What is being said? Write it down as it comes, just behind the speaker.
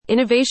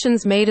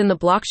Innovations made in the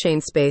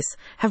blockchain space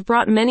have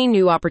brought many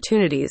new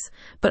opportunities,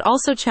 but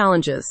also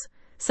challenges,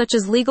 such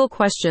as legal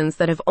questions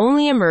that have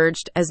only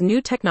emerged as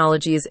new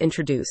technology is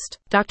introduced.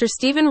 Dr.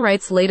 Stephen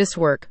Wright's latest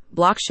work,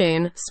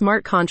 Blockchain,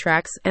 Smart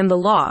Contracts, and the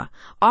Law,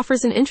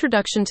 offers an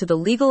introduction to the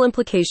legal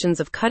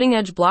implications of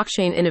cutting-edge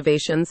blockchain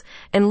innovations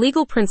and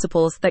legal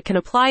principles that can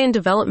apply in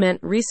development,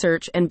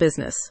 research, and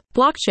business.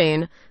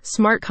 Blockchain,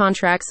 Smart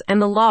Contracts,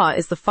 and the Law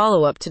is the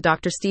follow-up to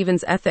Dr.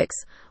 Stephen's Ethics,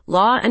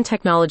 Law and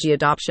Technology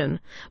Adoption.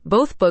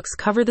 Both books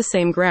cover the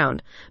same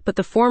ground, but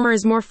the former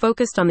is more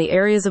focused on the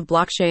areas of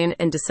blockchain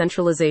and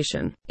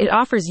decentralization. It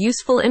offers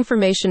useful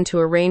information to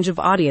a range of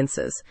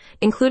audiences,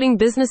 including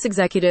business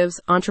executives,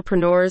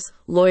 entrepreneurs,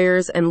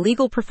 lawyers, and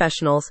legal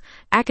professionals,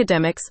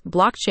 academics,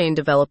 blockchain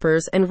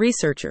developers, and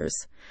researchers.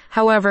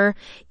 However,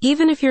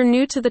 even if you're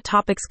new to the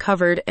topics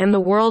covered and the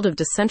world of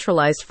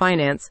decentralized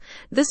finance,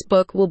 this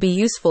book will be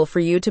useful for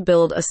you to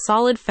build a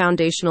solid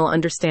foundational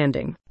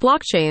understanding.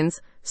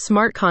 Blockchains,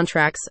 Smart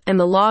Contracts, and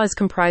the Law is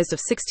comprised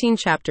of 16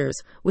 chapters,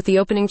 with the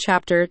opening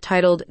chapter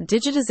titled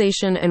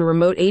Digitization and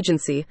Remote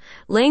Agency,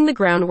 laying the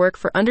groundwork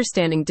for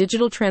understanding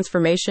digital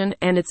transformation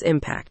and its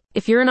impact.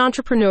 If you're an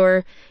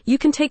entrepreneur, you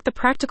can take the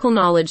practical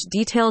knowledge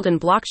detailed in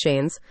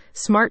blockchains,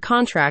 smart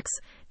contracts,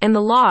 and the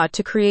law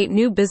to create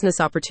new business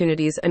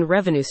opportunities and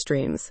revenue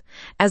streams.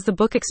 As the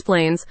book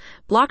explains,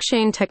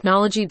 blockchain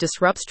technology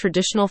disrupts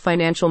traditional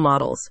financial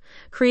models,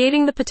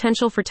 creating the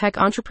potential for tech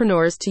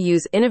entrepreneurs to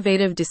use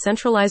innovative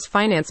decentralized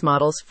finance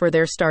models for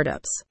their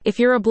startups. If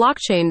you're a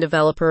blockchain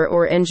developer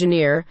or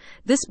engineer,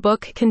 this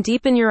book can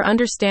deepen your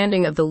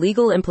understanding of the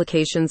legal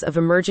implications of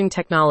emerging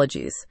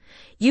technologies.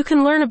 You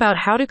can learn about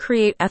how to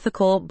create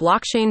ethical,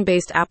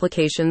 blockchain-based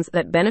applications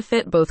that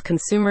benefit both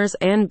consumers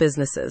and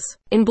businesses.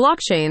 In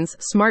blockchains,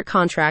 smart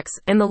contracts,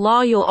 and the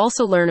law, you'll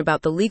also learn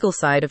about the legal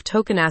side of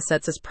token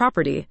assets as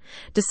property,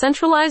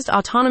 decentralized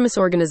autonomous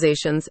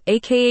organizations,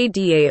 aka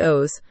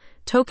DAOs,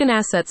 token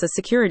assets as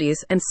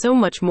securities, and so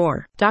much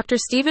more. Dr.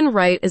 Stephen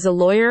Wright is a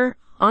lawyer,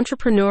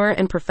 entrepreneur,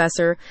 and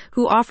professor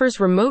who offers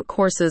remote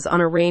courses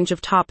on a range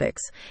of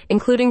topics,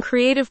 including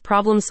creative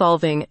problem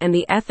solving and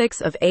the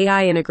ethics of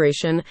AI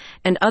integration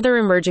and other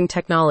emerging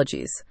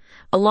technologies.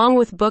 Along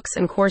with books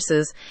and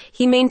courses,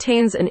 he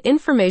maintains an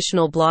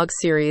informational blog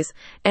series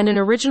and an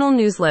original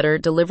newsletter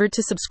delivered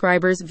to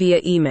subscribers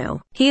via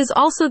email. He is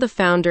also the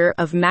founder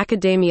of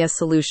Macadamia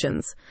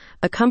Solutions,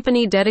 a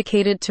company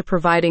dedicated to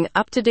providing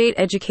up-to-date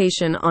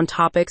education on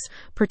topics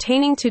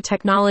pertaining to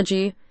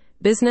technology,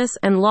 business,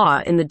 and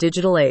law in the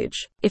digital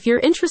age. If you're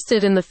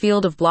interested in the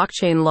field of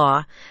blockchain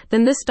law,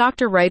 then this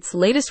Dr. Wright's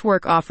latest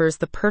work offers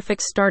the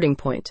perfect starting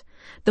point.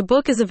 The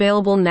book is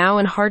available now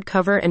in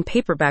hardcover and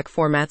paperback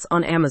formats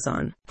on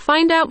Amazon.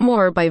 Find out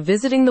more by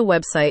visiting the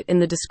website in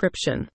the description.